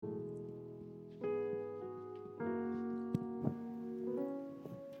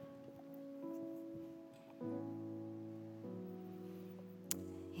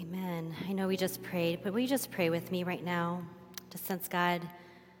Amen. I know we just prayed, but will you just pray with me right now? Just sense God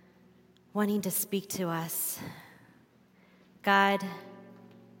wanting to speak to us. God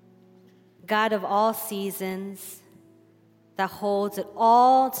of all seasons, that holds it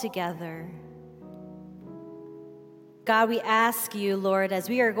all together. God, we ask you, Lord, as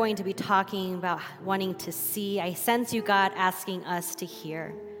we are going to be talking about wanting to see, I sense you, God, asking us to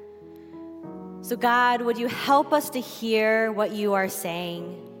hear. So God, would you help us to hear what you are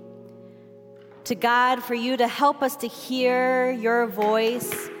saying? To God, for you to help us to hear your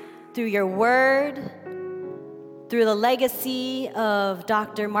voice through your word, through the legacy of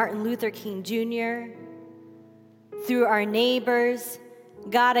Dr. Martin Luther King Jr., through our neighbors.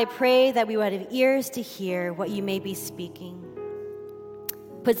 God, I pray that we would have ears to hear what you may be speaking.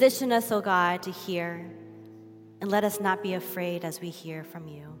 Position us, O God, to hear, and let us not be afraid as we hear from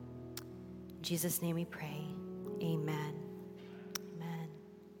you. In Jesus' name we pray. Amen. Amen.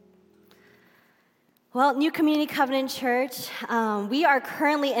 Well, New Community Covenant Church, we are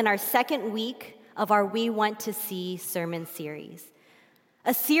currently in our second week of our We Want to See sermon series.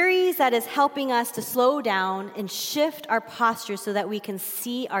 A series that is helping us to slow down and shift our posture so that we can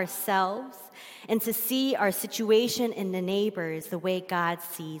see ourselves and to see our situation and the neighbors the way God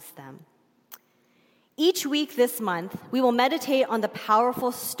sees them. Each week this month, we will meditate on the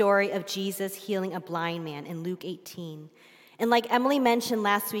powerful story of Jesus healing a blind man in Luke 18. And like Emily mentioned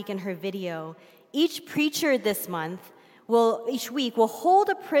last week in her video, each preacher this month each week will hold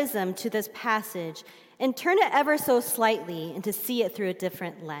a prism to this passage and turn it ever so slightly and to see it through a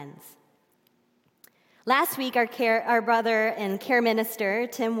different lens. Last week, our brother and care minister,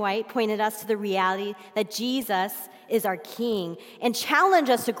 Tim White, pointed us to the reality that Jesus is our King and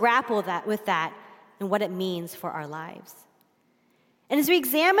challenged us to grapple with that and what it means for our lives. And as we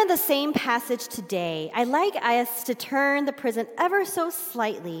examine the same passage today, I'd like us to turn the prism ever so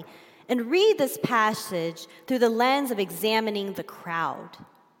slightly and read this passage through the lens of examining the crowd.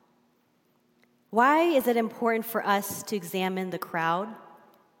 Why is it important for us to examine the crowd?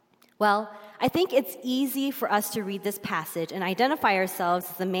 Well, I think it's easy for us to read this passage and identify ourselves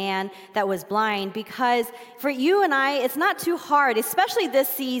as the man that was blind because for you and I, it's not too hard, especially this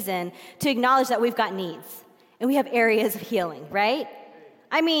season, to acknowledge that we've got needs and we have areas of healing, right?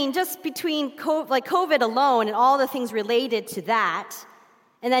 I mean, just between COVID alone and all the things related to that,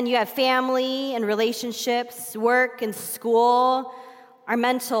 and then you have family and relationships, work and school, our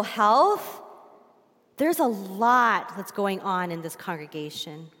mental health. There's a lot that's going on in this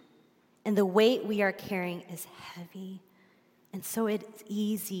congregation, and the weight we are carrying is heavy, and so it's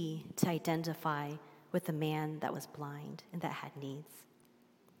easy to identify with the man that was blind and that had needs.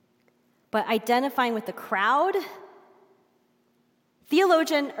 But identifying with the crowd,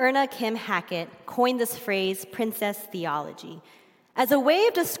 theologian Erna Kim Hackett coined this phrase, princess theology, as a way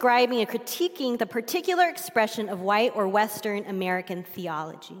of describing and critiquing the particular expression of white or Western American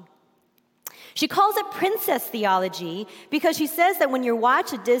theology. She calls it princess theology because she says that when you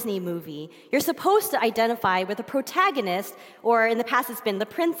watch a Disney movie, you're supposed to identify with the protagonist, or in the past it's been the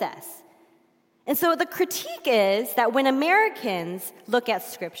princess. And so the critique is that when Americans look at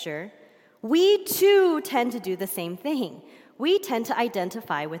Scripture, we too tend to do the same thing. We tend to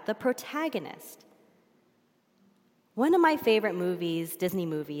identify with the protagonist. One of my favorite movies, Disney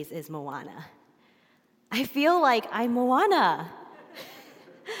movies, is Moana. I feel like I'm Moana.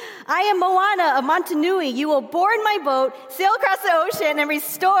 I am Moana of Motunui. You will board my boat, sail across the ocean, and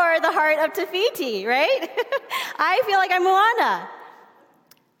restore the heart of Te Fiti, right? I feel like I'm Moana.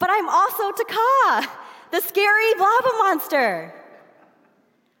 But I'm also Taka, the scary lava monster.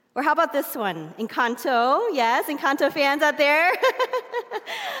 Or how about this one? Encanto. Yes, Encanto fans out there.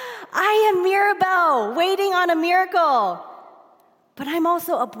 I am Mirabel, waiting on a miracle. But I'm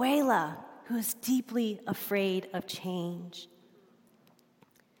also Abuela, who is deeply afraid of change.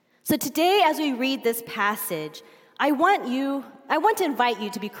 So today, as we read this passage, I want to invite you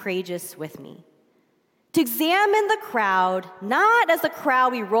to be courageous with me. To examine the crowd, not as the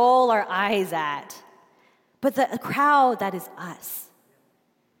crowd we roll our eyes at, but the crowd that is us.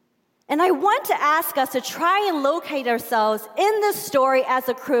 And I want to ask us to try and locate ourselves in this story as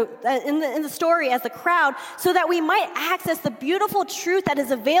a in the story as a crowd, so that we might access the beautiful truth that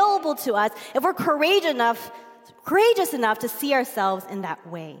is available to us if we're courageous enough to see ourselves in that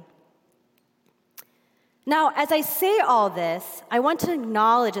way. Now, as I say all this, I want to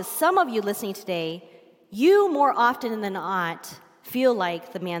acknowledge that some of you listening today, you more often than not feel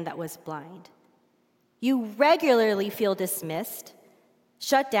like the man that was blind. You regularly feel dismissed,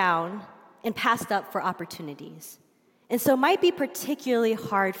 shut down, and passed up for opportunities. And so it might be particularly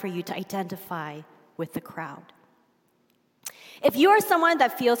hard for you to identify with the crowd. If you are someone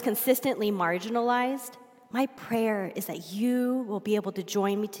that feels consistently marginalized, my prayer is that you will be able to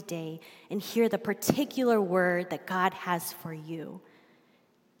join me today and hear the particular word that God has for you.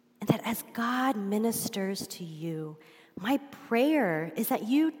 And that as God ministers to you, my prayer is that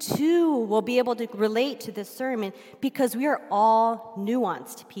you too will be able to relate to this sermon because we are all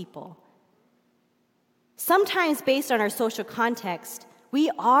nuanced people. Sometimes, based on our social context,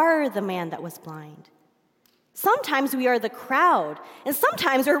 we are the man that was blind. Sometimes we are the crowd, and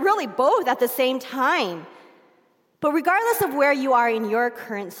sometimes we're really both at the same time. But regardless of where you are in your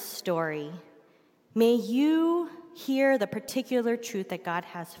current story, may you hear the particular truth that God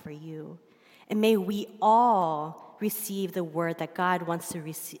has for you, and may we all receive the word that God wants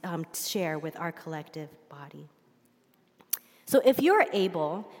to share with our collective body. So if you're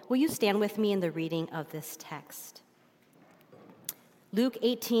able, will you stand with me in the reading of this text? Luke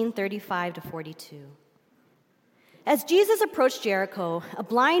 18:35-42. As Jesus approached Jericho, a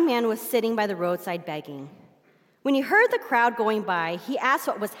blind man was sitting by the roadside begging. When he heard the crowd going by, he asked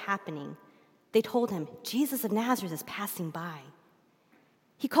what was happening. They told him, Jesus of Nazareth is passing by.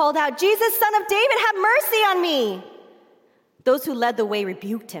 He called out, Jesus, Son of David, have mercy on me. Those who led the way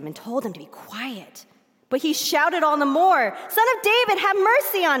rebuked him and told him to be quiet. But he shouted all the more, Son of David, have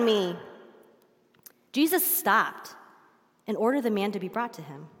mercy on me. Jesus stopped and ordered the man to be brought to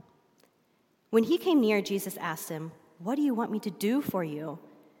him. When he came near, Jesus asked him, what do you want me to do for you?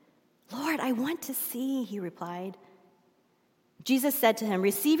 Lord, I want to see, he replied. Jesus said to him,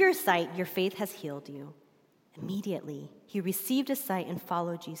 receive your sight, your faith has healed you. Immediately, he received his sight and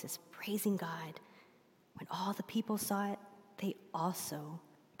followed Jesus, praising God. When all the people saw it, they also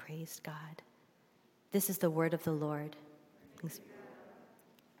praised God. This is the word of the Lord. Thanks.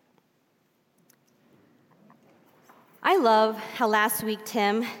 I love how last week,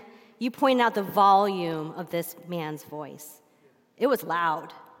 Tim, you pointed out the volume of this man's voice. It was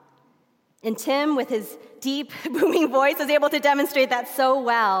loud. And Tim, with his deep, booming voice, was able to demonstrate that so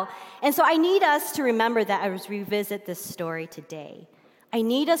well. And so I need us to remember that as we revisit this story today. I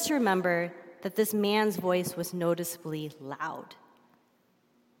need us to remember that this man's voice was noticeably loud.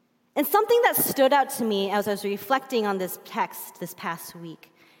 And something that stood out to me as I was reflecting on this text this past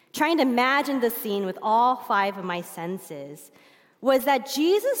week, trying to imagine the scene with all 5 of my senses, was that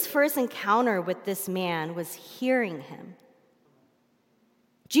Jesus' first encounter with this man was hearing him.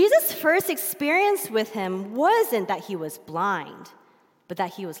 Jesus' first experience with him wasn't that he was blind, but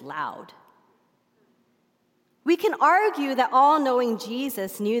that he was loud. We can argue that all-knowing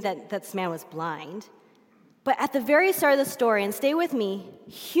Jesus knew that this man was blind, but at the very start of the story, and stay with me,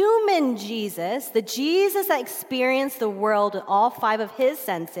 human Jesus, the Jesus that experienced the world with all 5 of his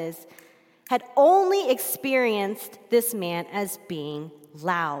senses, had only experienced this man as being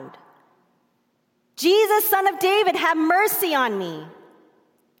loud. Jesus, Son of David, have mercy on me.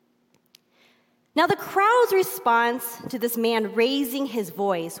 Now, the crowd's response to this man raising his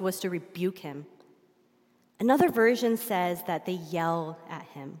voice was to rebuke him. Another version says that they yelled at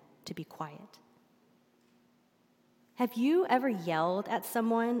him to be quiet. Have you ever yelled at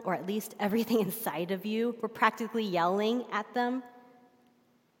someone, or at least everything inside of you were practically yelling at them?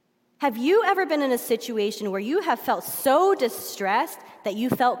 Have you ever been in a situation where you have felt so distressed that you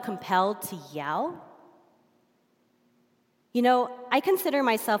felt compelled to yell? You know, I consider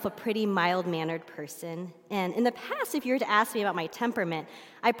myself a pretty mild-mannered person, and in the past, if you were to ask me about my temperament,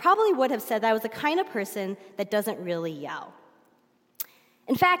 I probably would have said that I was the kind of person that doesn't really yell.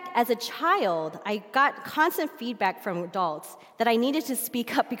 In fact, as a child, I got constant feedback from adults that I needed to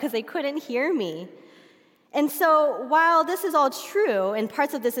speak up because they couldn't hear me. And so while this is all true, and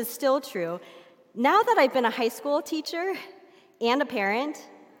parts of this is still true, now that I've been a high school teacher and a parent,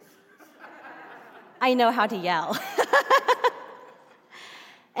 I know how to yell.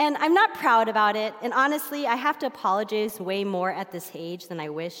 And I'm not proud about it, and honestly, I have to apologize way more at this age than I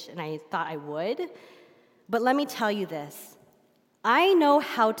wish and I thought I would. But let me tell you this. I know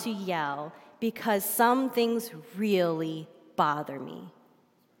how to yell because some things really bother me.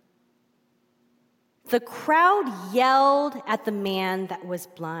 The crowd yelled at the man that was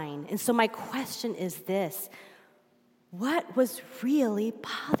blind, and so my question is this. What was really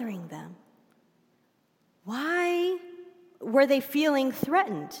bothering them? Why were they feeling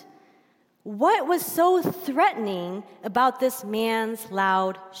threatened? What was so threatening about this man's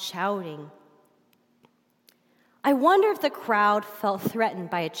loud shouting? I wonder if the crowd felt threatened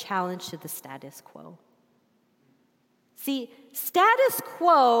by a challenge to the status quo. See, status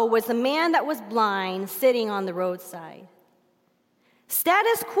quo was the man that was blind sitting on the roadside.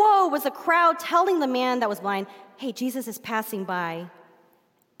 Status quo was a crowd telling the man that was blind, hey, Jesus is passing by,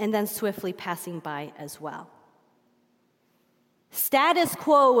 and then swiftly passing by as well. Status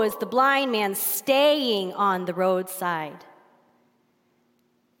quo was the blind man staying on the roadside.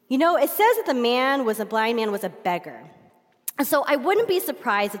 You know, it says that the blind man was a beggar. And so I wouldn't be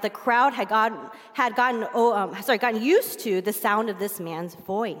surprised if the crowd had gotten used to the sound of this man's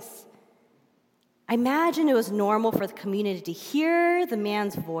voice. I imagine it was normal for the community to hear the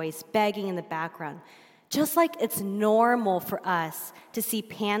man's voice begging in the background, just like it's normal for us to see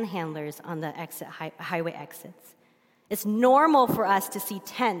panhandlers on the highway exits. It's normal for us to see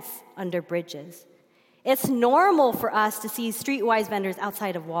tents under bridges. It's normal for us to see streetwise vendors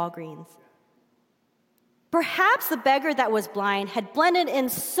outside of Walgreens. Perhaps the beggar that was blind had blended in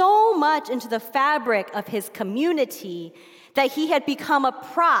so much into the fabric of his community that he had become a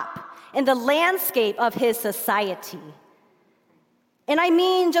prop in the landscape of his society. And I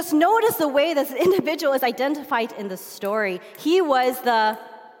mean, just notice the way this individual is identified in the story. He was the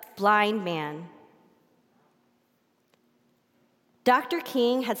blind man. Dr.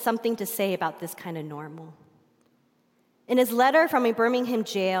 King had something to say about this kind of normal. In his letter from a Birmingham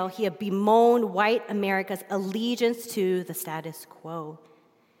jail, he had bemoaned white America's allegiance to the status quo.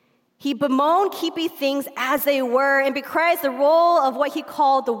 He bemoaned keeping things as they were and decries the role of what he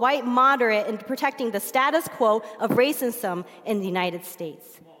called the white moderate in protecting the status quo of racism in the United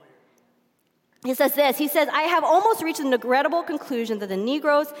States. He says this, I have almost reached the regrettable conclusion that the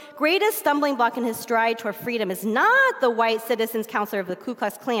Negro's greatest stumbling block in his stride toward freedom is not the white citizens counselor of the Ku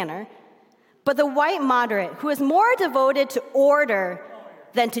Klux Klaner, but the white moderate who is more devoted to order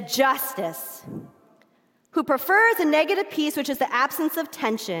than to justice, who prefers a negative peace, which is the absence of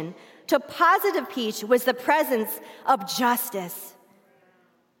tension, to positive peace, which is the presence of justice,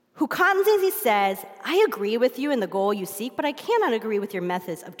 who constantly says, I agree with you in the goal you seek, but I cannot agree with your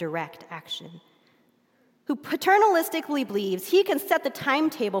methods of direct action, who paternalistically believes he can set the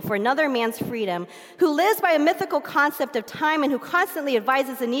timetable for another man's freedom, who lives by a mythical concept of time and who constantly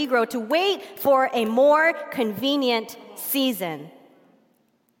advises the Negro to wait for a more convenient season.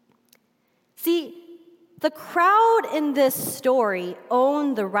 See, the crowd in this story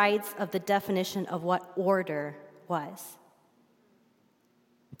owned the rights of the definition of what order was.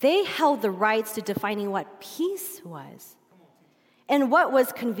 They held the rights to defining what peace was and what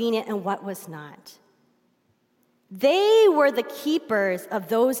was convenient and what was not. They were the keepers of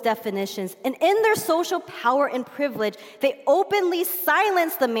those definitions, and in their social power and privilege, they openly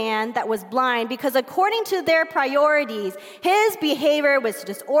silenced the man that was blind because according to their priorities, his behavior was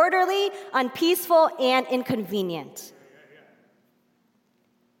disorderly, unpeaceful, and inconvenient.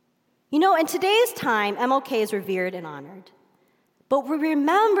 You know, in today's time, MLK is revered and honored. But we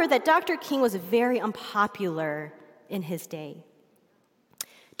remember that Dr. King was very unpopular in his day.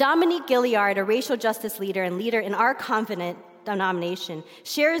 Dominique Gilliard, a racial justice leader and leader in our Confident denomination,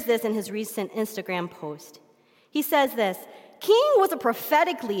 shares this in his recent Instagram post. He says this, King was a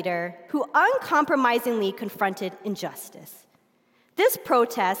prophetic leader who uncompromisingly confronted injustice. This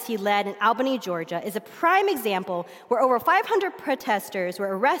protest he led in Albany, Georgia, is a prime example where over 500 protesters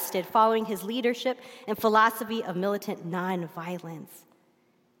were arrested following his leadership and philosophy of militant nonviolence.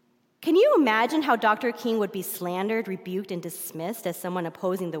 Can you imagine how Dr. King would be slandered, rebuked, and dismissed as someone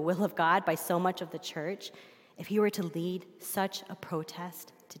opposing the will of God by so much of the church if he were to lead such a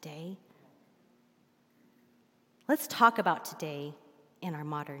protest today? Let's talk about today in our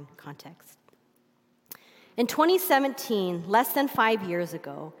modern context. In 2017, less than 5 years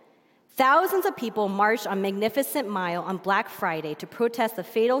ago, thousands of people marched on Magnificent Mile on Black Friday to protest the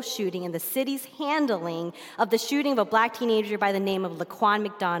fatal shooting and the city's handling of the shooting of a black teenager by the name of Laquan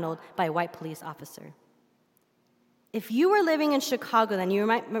McDonald by a white police officer. If you were living in Chicago, then you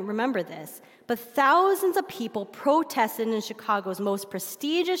might remember this, but thousands of people protested in Chicago's most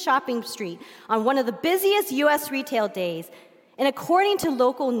prestigious shopping street on one of the busiest U.S. retail days. And according to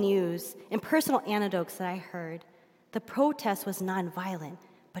local news and personal anecdotes that I heard, the protest was nonviolent,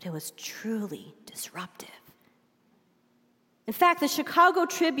 but it was truly disruptive. In fact, the Chicago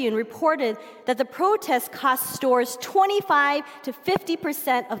Tribune reported that the protest cost stores 25% to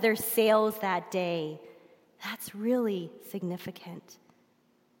 50% of their sales that day. That's really significant.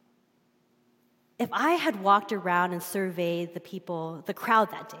 If I had walked around and surveyed the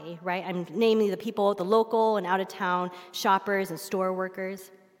crowd that day, right? Namely the people, the local and out-of-town shoppers and store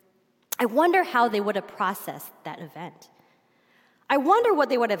workers, I wonder how they would have processed that event. I wonder what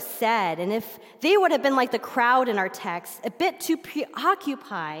they would have said, and if they would have been like the crowd in our text, a bit too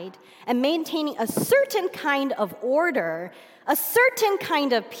preoccupied and maintaining a certain kind of order, a certain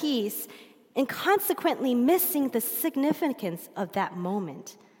kind of peace, and consequently missing the significance of that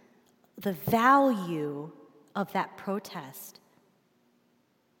moment, the value of that protest.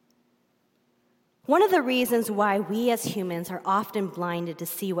 One of the reasons why we as humans are often blinded to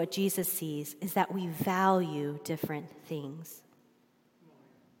see what Jesus sees is that we value different things.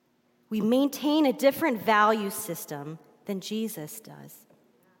 We maintain a different value system than Jesus does.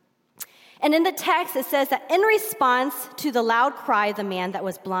 And in the text, it says that in response to the loud cry of the man that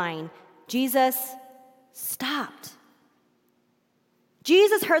was blind, Jesus stopped.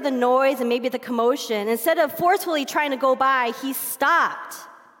 Jesus heard the noise and maybe the commotion. Instead of forcefully trying to go by, he stopped.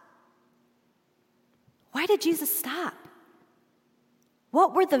 Why did Jesus stop?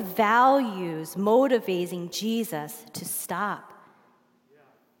 What were the values motivating Jesus to stop?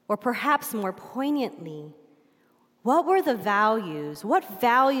 Or perhaps more poignantly, what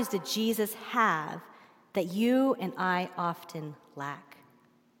values did Jesus have that you and I often lack?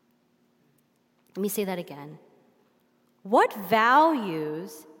 Let me say that again. What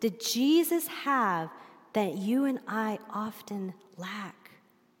values did Jesus have that you and I often lack?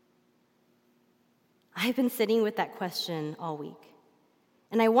 I've been sitting with that question all week,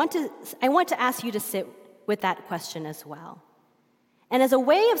 and I want to ask you to sit with that question as well. And as a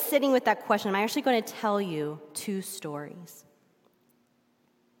way of sitting with that question, I'm actually going to tell you two stories.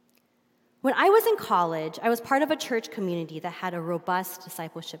 When I was in college, I was part of a church community that had a robust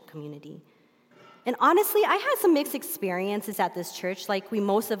discipleship community. And honestly, I had some mixed experiences at this church, like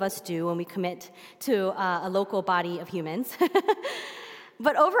most of us do when we commit to a local body of humans.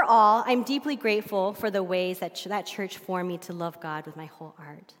 But overall, I'm deeply grateful for the ways that that church formed me to love God with my whole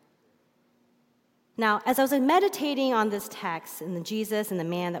heart. Now, as I was meditating on this text and the Jesus and the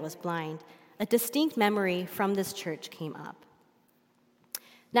man that was blind, a distinct memory from this church came up.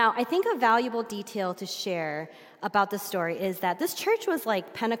 Now, I think a valuable detail to share about this story is that this church was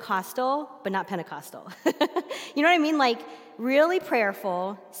like Pentecostal, but not Pentecostal. You know what I mean? Like really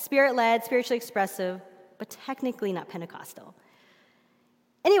prayerful, spirit-led, spiritually expressive, but technically not Pentecostal.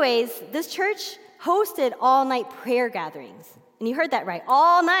 Anyways, this church hosted all-night prayer gatherings. And you heard that right,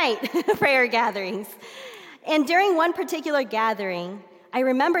 all-night prayer gatherings. And during one particular gathering, I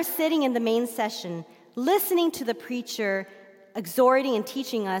remember sitting in the main session, listening to the preacher exhorting and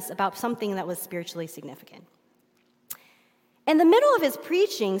teaching us about something that was spiritually significant. In the middle of his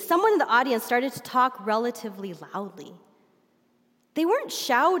preaching, someone in the audience started to talk relatively loudly. They weren't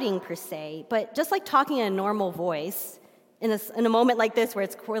shouting per se, but just like talking in a normal voice in a moment like this where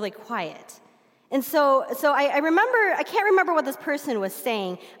it's really quiet. And so I can't remember what this person was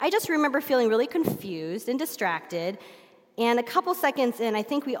saying. I just remember feeling really confused and distracted. And a couple seconds in, I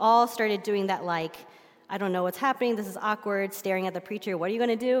think we all started doing that like, I don't know what's happening, this is awkward, staring at the preacher, what are you going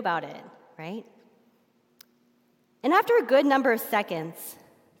to do about it, right? And after a good number of seconds,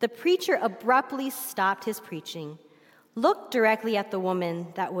 the preacher abruptly stopped his preaching, looked directly at the woman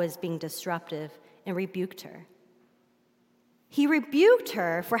that was being disruptive, and rebuked her. He rebuked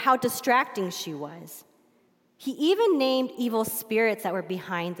her for how distracting she was. He even named evil spirits that were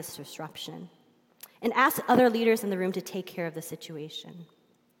behind this disruption and asked other leaders in the room to take care of the situation.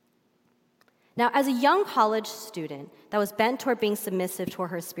 Now, as a young college student that was bent toward being submissive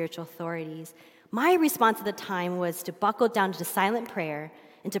toward her spiritual authorities, my response at the time was to buckle down to silent prayer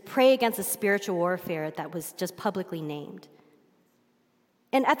and to pray against the spiritual warfare that was just publicly named.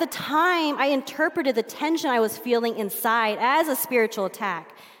 And at the time, I interpreted the tension I was feeling inside as a spiritual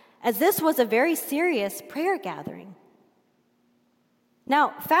attack, as this was a very serious prayer gathering. Now,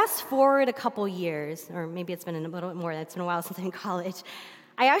 fast forward a couple years, or maybe it's been a little bit more, it's been a while since I'm in college,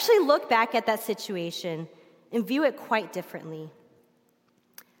 I actually look back at that situation and view it quite differently.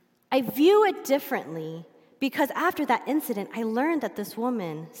 I view it differently because after that incident, I learned that this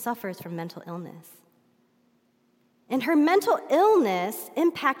woman suffers from mental illness. And her mental illness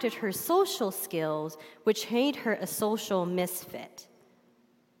impacted her social skills, which made her a social misfit.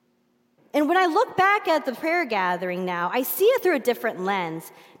 And when I look back at the prayer gathering now, I see it through a different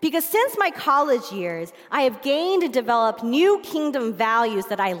lens, because since my college years, I have gained and developed new kingdom values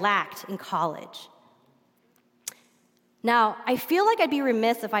that I lacked in college. Now, I feel like I'd be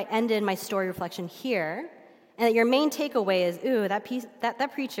remiss if I ended my story reflection here, and that your main takeaway is, ooh,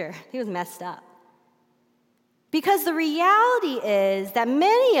 that preacher, he was messed up. Because the reality is that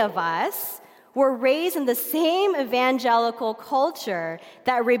many of us were raised in the same evangelical culture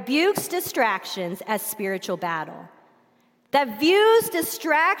that rebukes distractions as spiritual battle, that views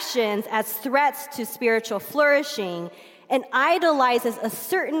distractions as threats to spiritual flourishing, and idolizes a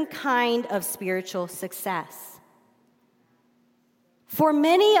certain kind of spiritual success. For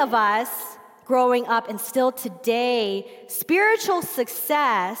many of us growing up and still today, spiritual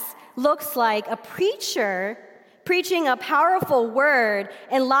success looks like a preacher preaching a powerful word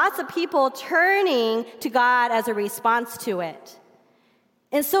and lots of people turning to God as a response to it.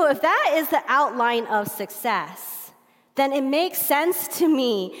 And so if that is the outline of success, then it makes sense to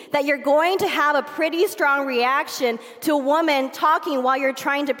me that you're going to have a pretty strong reaction to a woman talking while you're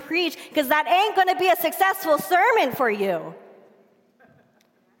trying to preach, because that ain't going to be a successful sermon for you.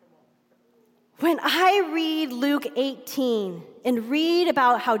 When I read Luke 18 and read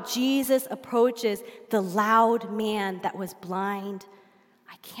about how Jesus approaches the loud man that was blind,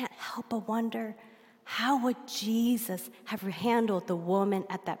 I can't help but wonder, how would Jesus have handled the woman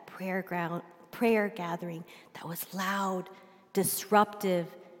at that prayer gathering that was loud, disruptive,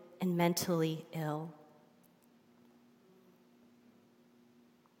 and mentally ill?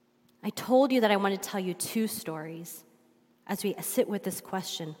 I told you that I want to tell you two stories as we sit with this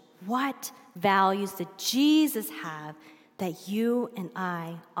question. What values did Jesus have that you and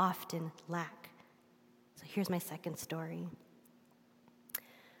I often lack? So here's my second story.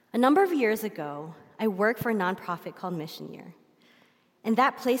 A number of years ago, I worked for a nonprofit called Mission Year, and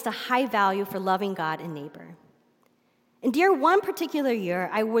that placed a high value for loving God and neighbor. And during one particular year,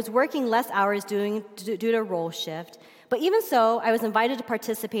 I was working less hours due to a role shift, but even so, I was invited to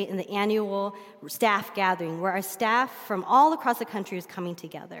participate in the annual staff gathering where our staff from all across the country was coming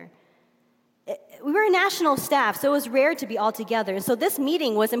together. We were a national staff, so it was rare to be all together, and so this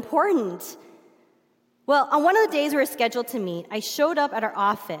meeting was important. Well, on one of the days we were scheduled to meet, I showed up at our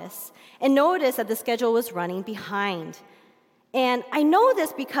office and noticed that the schedule was running behind. And I know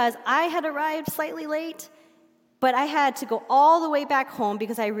this because I had arrived slightly late, but I had to go all the way back home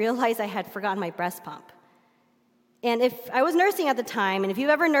because I realized I had forgotten my breast pump. And if I was nursing at the time, and if you've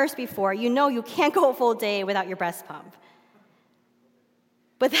ever nursed before, you know you can't go a full day without your breast pump.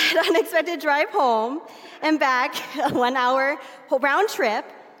 But that unexpected drive home and back, a 1 hour round trip,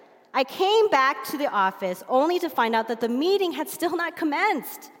 I came back to the office only to find out that the meeting had still not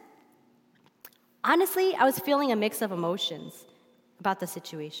commenced. Honestly, I was feeling a mix of emotions about the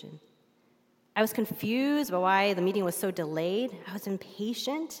situation. I was confused about why the meeting was so delayed. I was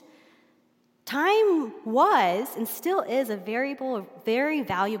impatient. Time was and still is a very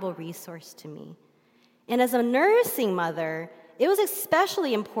valuable resource to me. And as a nursing mother, it was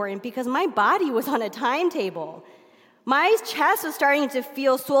especially important because my body was on a timetable. My chest was starting to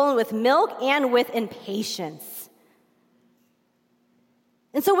feel swollen with milk and with impatience.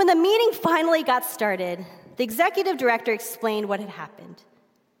 And so when the meeting finally got started, the executive director explained what had happened.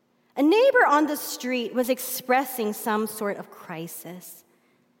 A neighbor on the street was expressing some sort of crisis.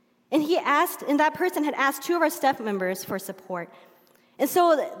 And that person had asked two of our staff members for support. And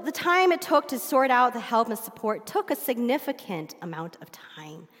so the time it took to sort out the help and support took a significant amount of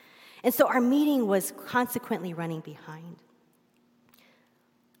time. And so our meeting was consequently running behind.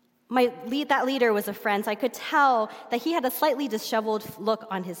 That leader was a friend, so I could tell that he had a slightly disheveled look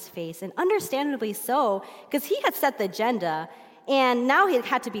on his face, and understandably so, because he had set the agenda, and now it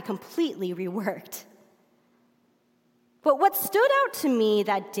had to be completely reworked. But what stood out to me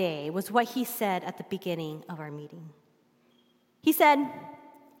that day was what he said at the beginning of our meeting. He said,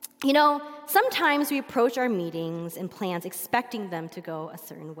 sometimes we approach our meetings and plans expecting them to go a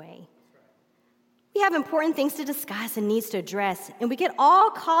certain way. We have important things to discuss and needs to address, and we get all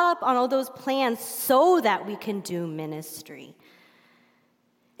caught up on all those plans so that we can do ministry.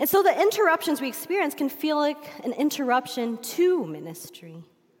 And so the interruptions we experience can feel like an interruption to ministry.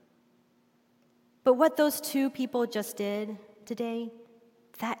 But what those two people just did today,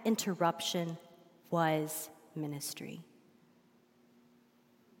 that interruption was ministry.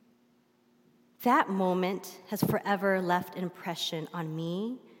 That moment has forever left an impression on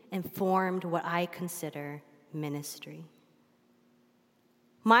me and formed what I consider ministry.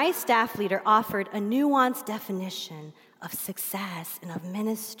 My staff leader offered a nuanced definition of success and of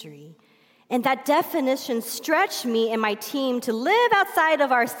ministry, and that definition stretched me and my team to live outside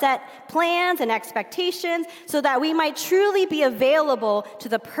of our set plans and expectations so that we might truly be available to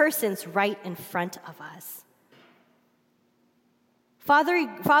the persons right in front of us.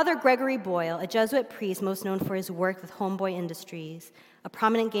 Father Gregory Boyle, a Jesuit priest most known for his work with Homeboy Industries, a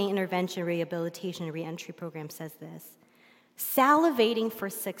prominent gang intervention, rehabilitation, and reentry program, says this: salivating for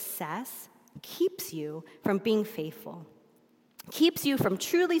success keeps you from being faithful, keeps you from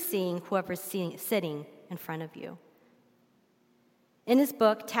truly seeing whoever's sitting in front of you. In his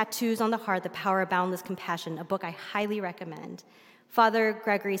book, Tattoos on the Heart, The Power of Boundless Compassion, a book I highly recommend, Father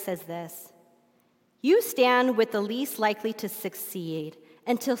Gregory says this: you stand with the least likely to succeed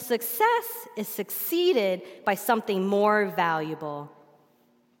until success is succeeded by something more valuable: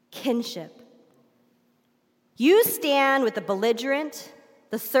 kinship. You stand with the belligerent,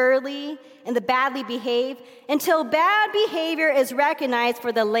 the surly, and the badly behaved until bad behavior is recognized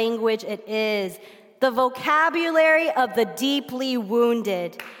for the language it is: the vocabulary of the deeply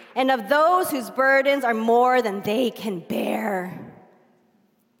wounded, and of those whose burdens are more than they can bear.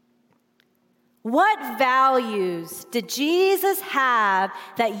 What values did Jesus have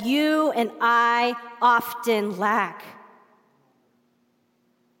that you and I often lack?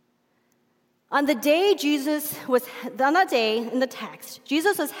 On that day in the text,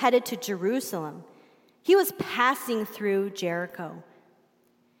 Jesus was headed to Jerusalem. He was passing through Jericho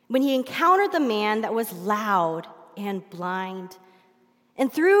when he encountered the man that was loud and blind.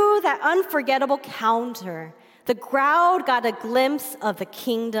 And through that unforgettable encounter, the crowd got a glimpse of the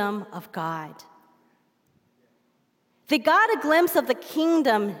kingdom of God. They got a glimpse of the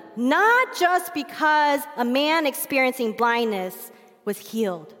kingdom not just because a man experiencing blindness was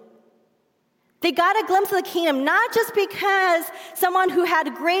healed. They got a glimpse of the kingdom not just because someone who had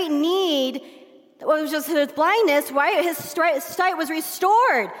a great need, was just his blindness, right? His sight was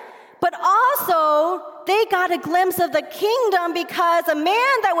restored. But also, they got a glimpse of the kingdom because a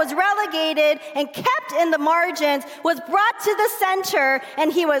man that was relegated and kept in the margins was brought to the center,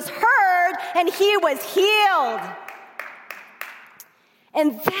 and he was heard, and he was healed.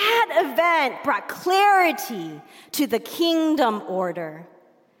 And that event brought clarity to the kingdom order.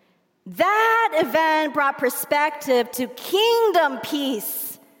 That event brought perspective to kingdom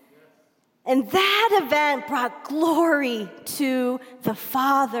peace. And that event brought glory to the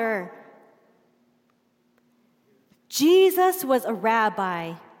Father. Jesus was a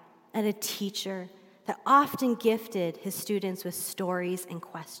rabbi and a teacher that often gifted his students with stories and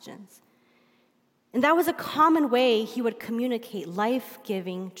questions. And that was a common way he would communicate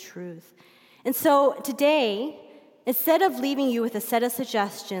life-giving truth. And so today, instead of leaving you with a set of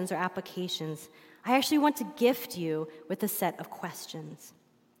suggestions or applications, I actually want to gift you with a set of questions.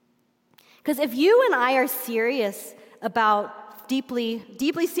 Because if you and I are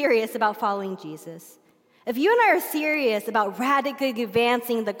deeply serious about following Jesus, if you and I are serious about radically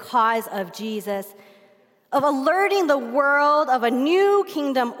advancing the cause of Jesus, of alerting the world of a new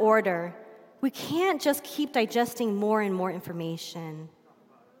kingdom order, we can't just keep digesting more and more information.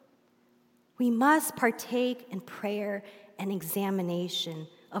 We must partake in prayer and examination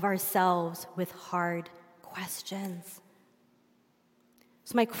of ourselves with hard questions.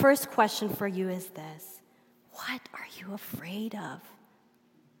 So my first question for you is this: what are you afraid of?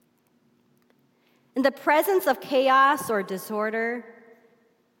 In the presence of chaos or disorder,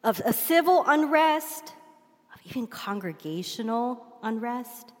 of a civil unrest, of even congregational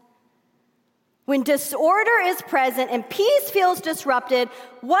unrest, when disorder is present and peace feels disrupted,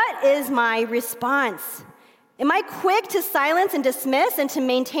 what is my response? Am I quick to silence and dismiss and to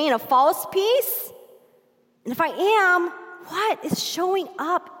maintain a false peace? And if I am, what is showing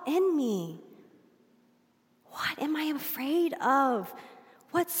up in me? What am I afraid of?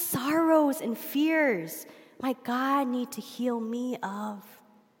 What sorrows and fears might God need to heal me of?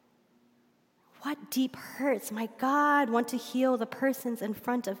 What deep hurts might God want to heal the persons in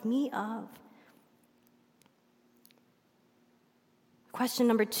front of me of? Question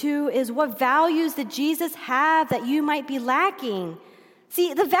number 2 is, what values did Jesus have that you might be lacking?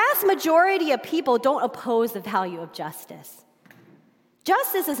 See, the vast majority of people don't oppose the value of justice.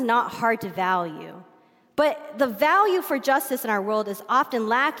 Justice is not hard to value, but the value for justice in our world is often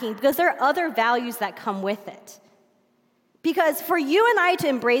lacking because there are other values that come with it. Because for you and I to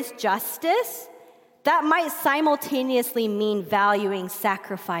embrace justice, that might simultaneously mean valuing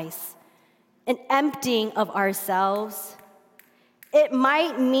sacrifice, an emptying of ourselves. It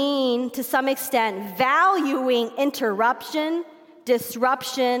might mean, to some extent, valuing interruption,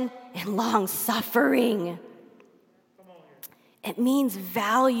 disruption, and long-suffering. It means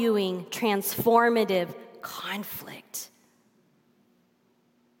valuing transformative conflict.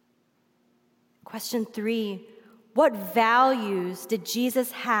 Question 3, what values did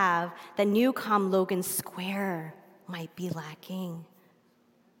Jesus have that Newcom Logan Square might be lacking?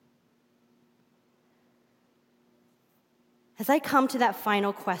 As I come to that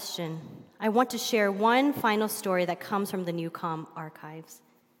final question, I want to share one final story that comes from the Newcom archives.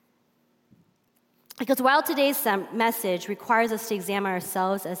 Because while today's message requires us to examine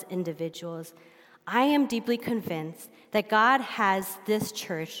ourselves as individuals, I am deeply convinced that God has this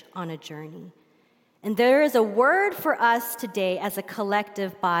church on a journey. And there is a word for us today as a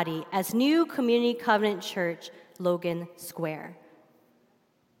collective body, as New Community Covenant Church, Logan Square.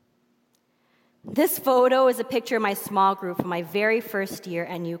 This photo is a picture of my small group from my very first year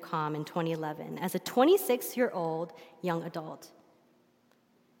at Newcom in 2011 as a 26-year-old young adult.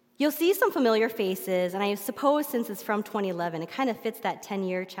 You'll see some familiar faces, and I suppose since it's from 2011, it kind of fits that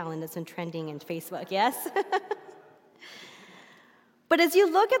 10-year challenge that's been trending in Facebook, yes? But as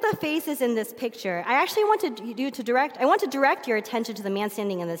you look at the faces in this picture, I actually want to direct your attention to the man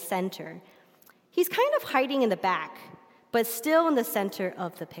standing in the center. He's kind of hiding in the back, but still in the center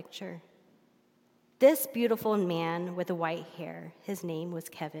of the picture. This beautiful man with the white hair, his name was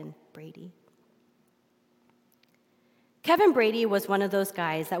Kevin Brady. Kevin Brady was one of those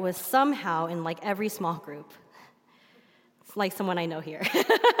guys that was somehow in like every small group. It's like someone I know here.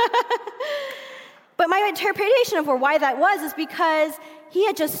 But my interpretation of why that was is because he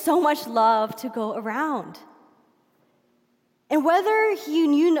had just so much love to go around. And whether he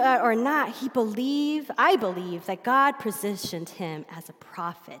knew or not, I believe that God positioned him as a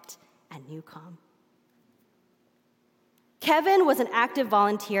prophet at Newcom. Kevin was an active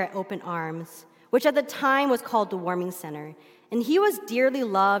volunteer at Open Arms, which at the time was called the Warming Center, and he was dearly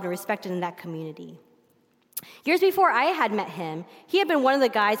loved and respected in that community. Years before I had met him, he had been one of the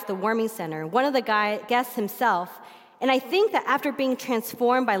guys at the Warming Center, one of the guests himself, and I think that after being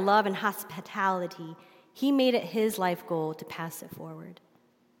transformed by love and hospitality, he made it his life goal to pass it forward.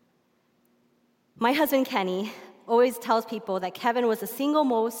 My husband, Kenny, always tells people that Kevin was the single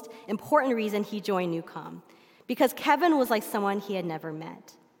most important reason he joined Newcom, because Kevin was like someone he had never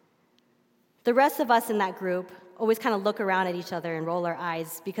met. The rest of us in that group always kind of look around at each other and roll our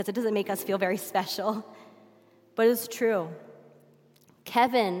eyes because it doesn't make us feel very special. But it's true.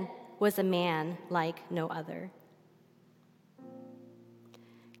 Kevin was a man like no other.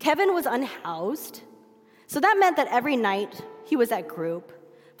 Kevin was unhoused, so that meant that every night he was at group,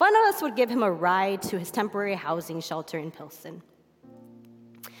 one of us would give him a ride to his temporary housing shelter in Pilsen.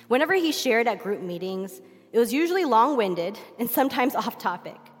 Whenever he shared at group meetings, it was usually long-winded and sometimes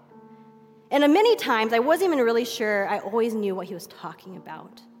off-topic. And many times, I wasn't even really sure I always knew what he was talking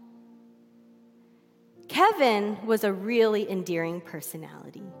about. Kevin was a really endearing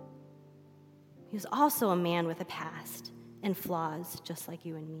personality. He was also a man with a past and flaws just like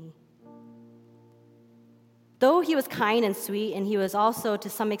you and me. Though he was kind and sweet, and he was also to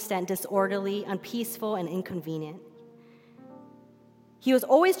some extent disorderly, unpeaceful, and inconvenient, he was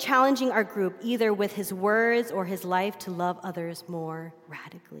always challenging our group either with his words or his life to love others more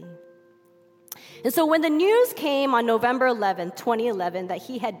radically. And so when the news came on November 11th, 2011, that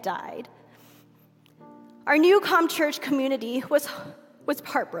he had died, our Newcom church community was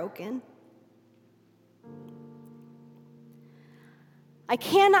heartbroken. I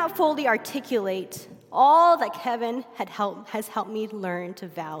cannot fully articulate all that Kevin has helped me learn to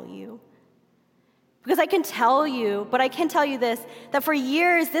value. Because I can tell you this, that for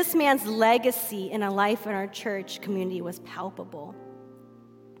years, this man's legacy in a life in our church community was palpable.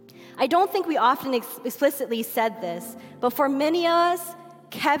 I don't think we often explicitly said this, but for many of us,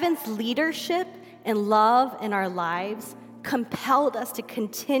 Kevin's leadership and love in our lives compelled us to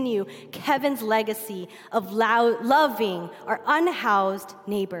continue Kevin's legacy of loving our unhoused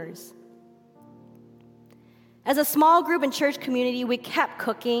neighbors. As a small group and church community, we kept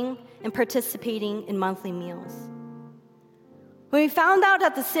cooking and participating in monthly meals. When we found out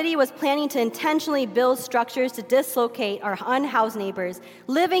that the city was planning to intentionally build structures to dislocate our unhoused neighbors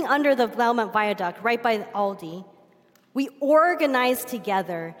living under the Belmont Viaduct right by Aldi, we organized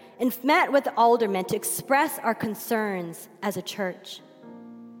together and met with the aldermen to express our concerns as a church.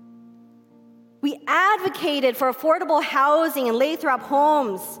 We advocated for affordable housing in Lathrop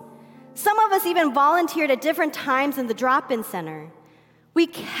homes. Some of us even volunteered at different times in the drop-in center. We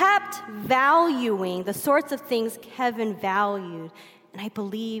kept valuing the sorts of things Kevin valued, and I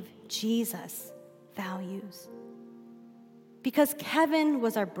believe Jesus values. Because Kevin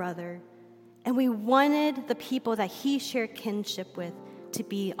was our brother, and we wanted the people that he shared kinship with to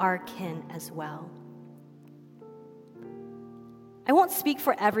be our kin as well. I won't speak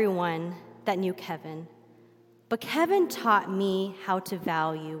for everyone that knew Kevin, but Kevin taught me how to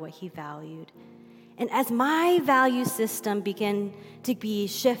value what he valued. And as my value system began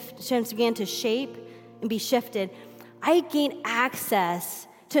to shape and be shifted, I gained access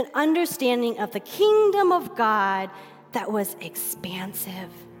to an understanding of the kingdom of God that was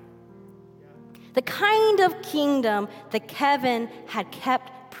expansive. The kind of kingdom that Kevin had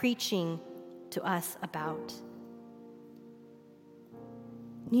kept preaching to us about.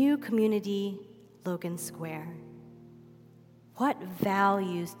 New Community, Logan Square. What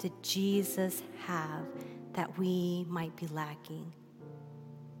values did Jesus have that we might be lacking?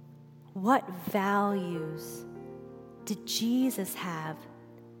 What values did Jesus have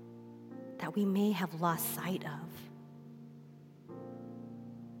that we may have lost sight of?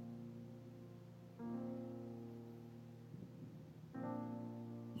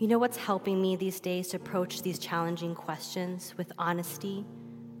 You know what's helping me these days to approach these challenging questions with honesty,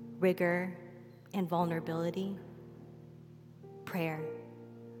 rigor, and vulnerability? prayer.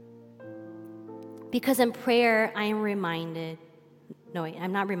 Because in prayer, I am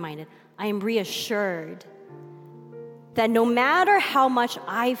reassured that no matter how much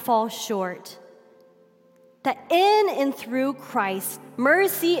I fall short, that in and through Christ,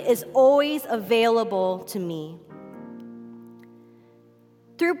 mercy is always available to me.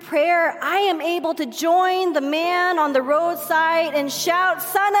 Through prayer, I am able to join the man on the roadside and shout,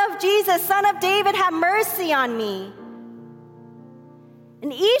 "Son of Jesus, Son of David, have mercy on me."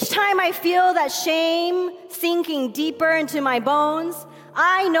 And each time I feel that shame sinking deeper into my bones,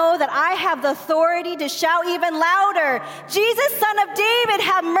 I know that I have the authority to shout even louder, "Jesus, Son of David,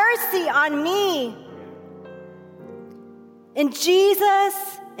 have mercy on me." And Jesus,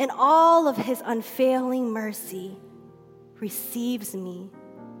 in all of his unfailing mercy, receives me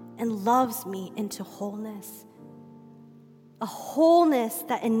and loves me into wholeness. A wholeness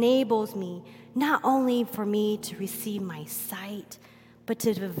that enables me not only for me to receive my sight, but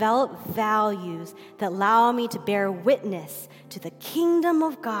to develop values that allow me to bear witness to the kingdom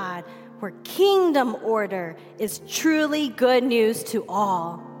of God, where kingdom order is truly good news to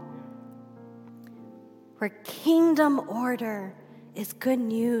all. Where kingdom order is good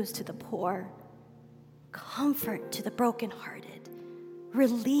news to the poor, comfort to the brokenhearted,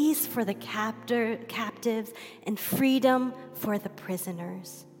 release for the captives, and freedom for the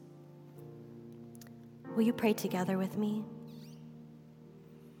prisoners. Will you pray together with me?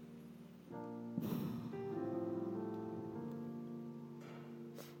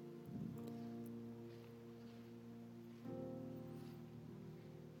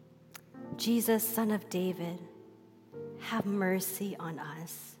 Jesus, Son of David, have mercy on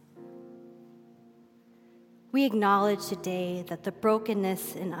us. We acknowledge today that the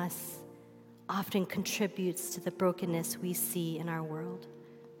brokenness in us often contributes to the brokenness we see in our world.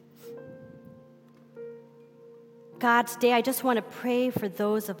 God, today I just want to pray for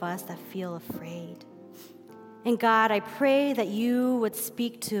those of us that feel afraid. And God, I pray that you would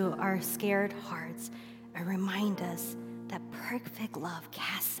speak to our scared hearts and remind us that perfect love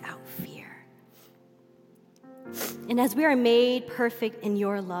casts out fear. And as we are made perfect in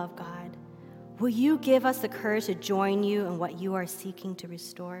your love, God, will you give us the courage to join you in what you are seeking to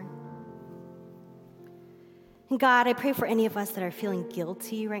restore? And God, I pray for any of us that are feeling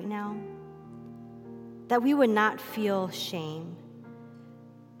guilty right now, that we would not feel shame,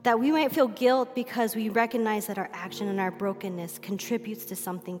 that we might feel guilt because we recognize that our action and our brokenness contributes to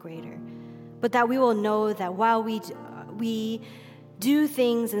something greater, but that we will know that while we do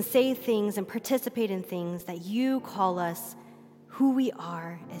things and say things and participate in things, that you call us who we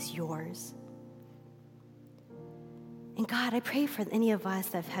are as yours. And God, I pray for any of us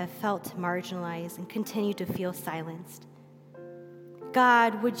that have felt marginalized and continue to feel silenced.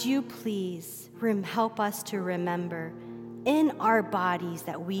 God, would you please help us to remember in our bodies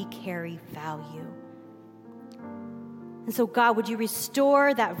that we carry value. And so, God, would you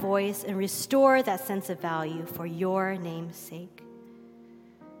restore that voice and restore that sense of value for your name's sake?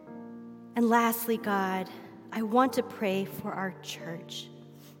 And lastly, God, I want to pray for our church.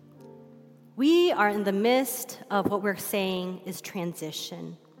 We are in the midst of what we're saying is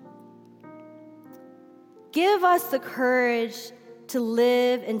transition. Give us the courage to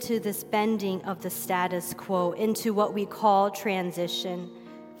live into this bending of the status quo, into what we call transition.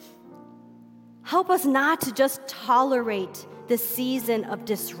 Help us not to just tolerate this season of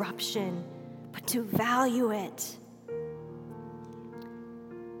disruption, but to value it.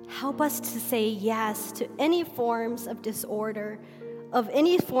 Help us to say yes to any forms of disorder, of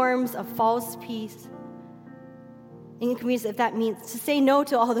any forms of false peace. In communities, if that means to say no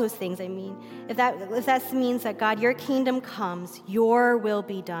to all those things, if that means that, God, your kingdom comes, your will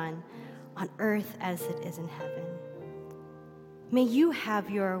be done on earth as it is in heaven. May you have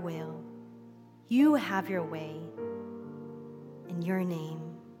your will. You have your way. In your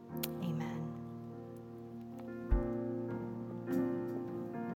name.